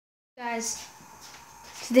Guys,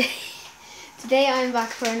 today I'm back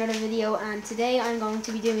for another video, and today I'm going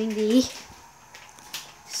to be doing the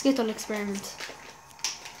Skittle experiment.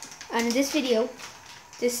 And in this video,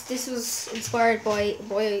 this was inspired by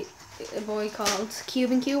a boy called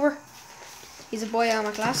Cuber. He's a boy out of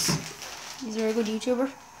my class. He's a very good YouTuber.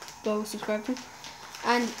 Go subscribe to him.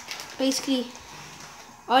 And basically,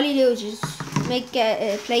 all you do is just make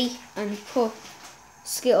a plate and put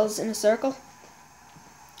Skittles in a circle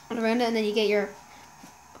around it, and then you get your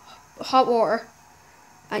hot water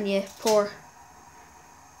and you pour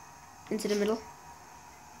into the middle.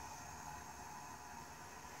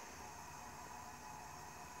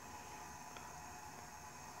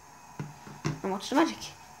 And watch the magic.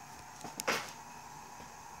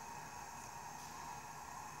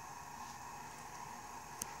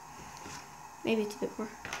 Maybe it's a bit more.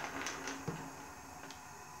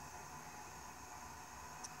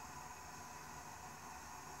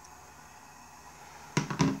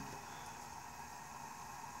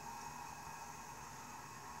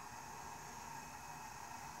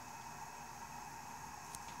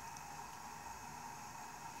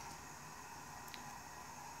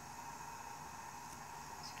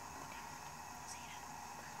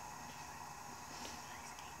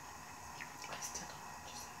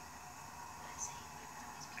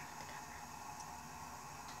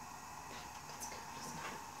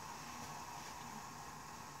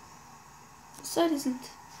 So it isn't.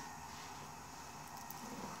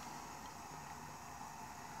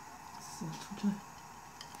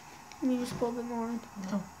 Let me just put a bit more in.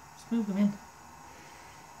 No, just move them in.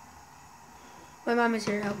 My mum is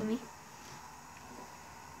here helping me.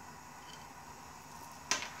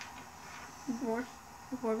 A bit more,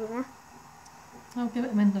 a bit more. Oh, give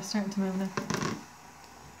it them in. They're starting to move now.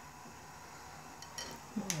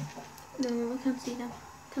 No, I can't see them.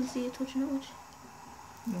 Can't see it touching it much.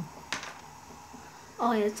 No.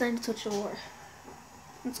 Oh yeah, it's time to touch the water.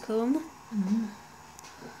 That's cool, isn't it? Mm-hmm.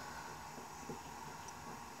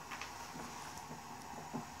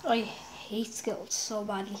 I hate Skittles so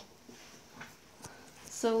badly.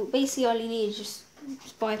 So basically all you need is just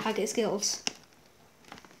buy a packet of Skittles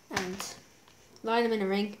and line them in a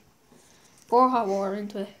ring, pour hot water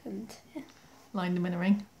into it, and yeah. Line them in a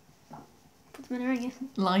ring. Put them in a ring, yeah.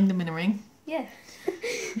 Line them in a ring. Yeah.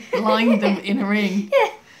 Line them in a ring.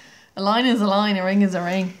 Yeah. A line is a line, a ring is a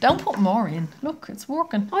ring. Don't put more in. Look, it's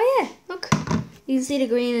working. Oh yeah, look. You can see the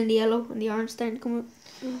green and the yellow and the orange starting to come up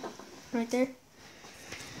right there.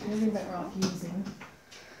 Maybe better off using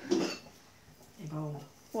a bowl.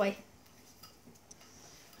 Why?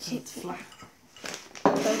 So it's flat.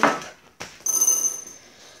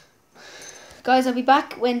 Guys, I'll be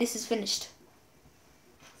back when this is finished.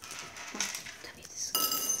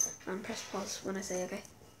 And press pause when I say okay.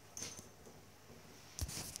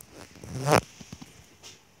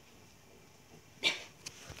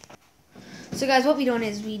 So guys, what we're doing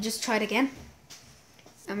is we just tried again,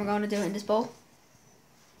 and we're going to do it in this bowl.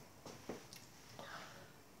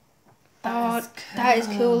 That is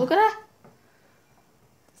cool. Look at that.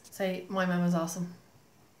 Say, my mum is awesome.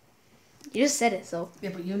 You just said it, so.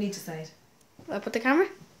 Yeah, but you need to say it. I put the camera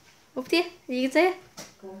up to you. You can say it.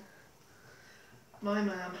 Go on. My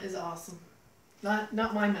mum is awesome. Not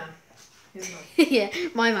my mum. His mum. Yeah,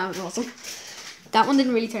 my mum is awesome. That one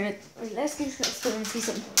didn't really turn it. Let's use that spoon and see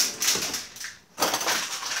something.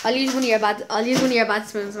 I'll use one of your bad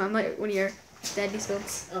spoons, man, not one of your deadly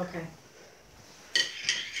spoons. Okay.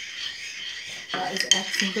 That is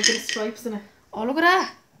excellent. Look at the stripes in it. Oh, look at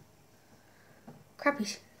that. Crappy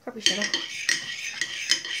shadow.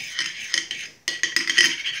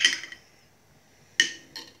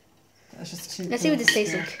 That's just too Let's see what this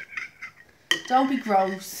tastes like. Don't be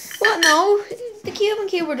gross. What? No, the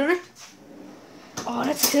cube were done it. Oh,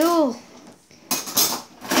 that's cool.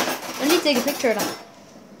 I need to take a picture of that.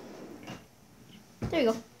 There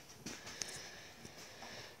you go.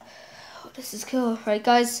 Oh, this is cool. Right,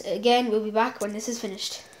 guys, again, we'll be back when this is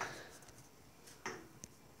finished.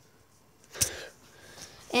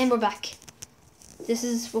 And we're back. This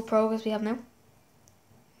is what progress we have now.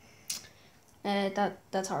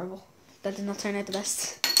 That's horrible. That did not turn out the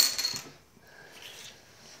best.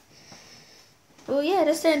 Oh yeah,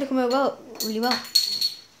 that's starting to come out really well.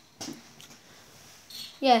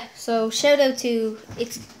 Yeah, so shout out to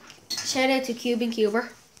Cuber,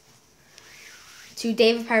 to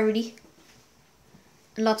David Parody,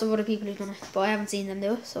 and lots of other people who've done it, but I haven't seen them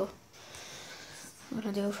do it, so I'm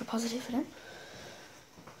gonna do it for positive for them.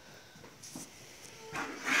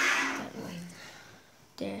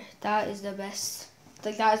 There, that is the best.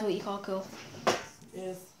 Like, that is what you call cool.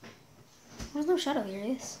 Yes. There's no shadow here,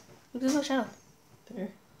 yes. Look, there's no shadow. There.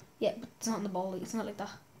 Yeah, It's not in the bowl. It's not like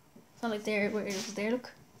that. It's not like there where it was there.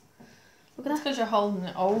 Look. Look at That's that. because you're holding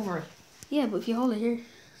it over it. Yeah, but if you hold it here.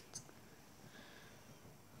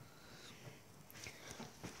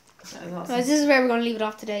 That is awesome. Guys, this is where we're going to leave it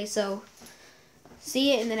off today. So,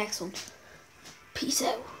 see you in the next one. Peace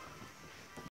out.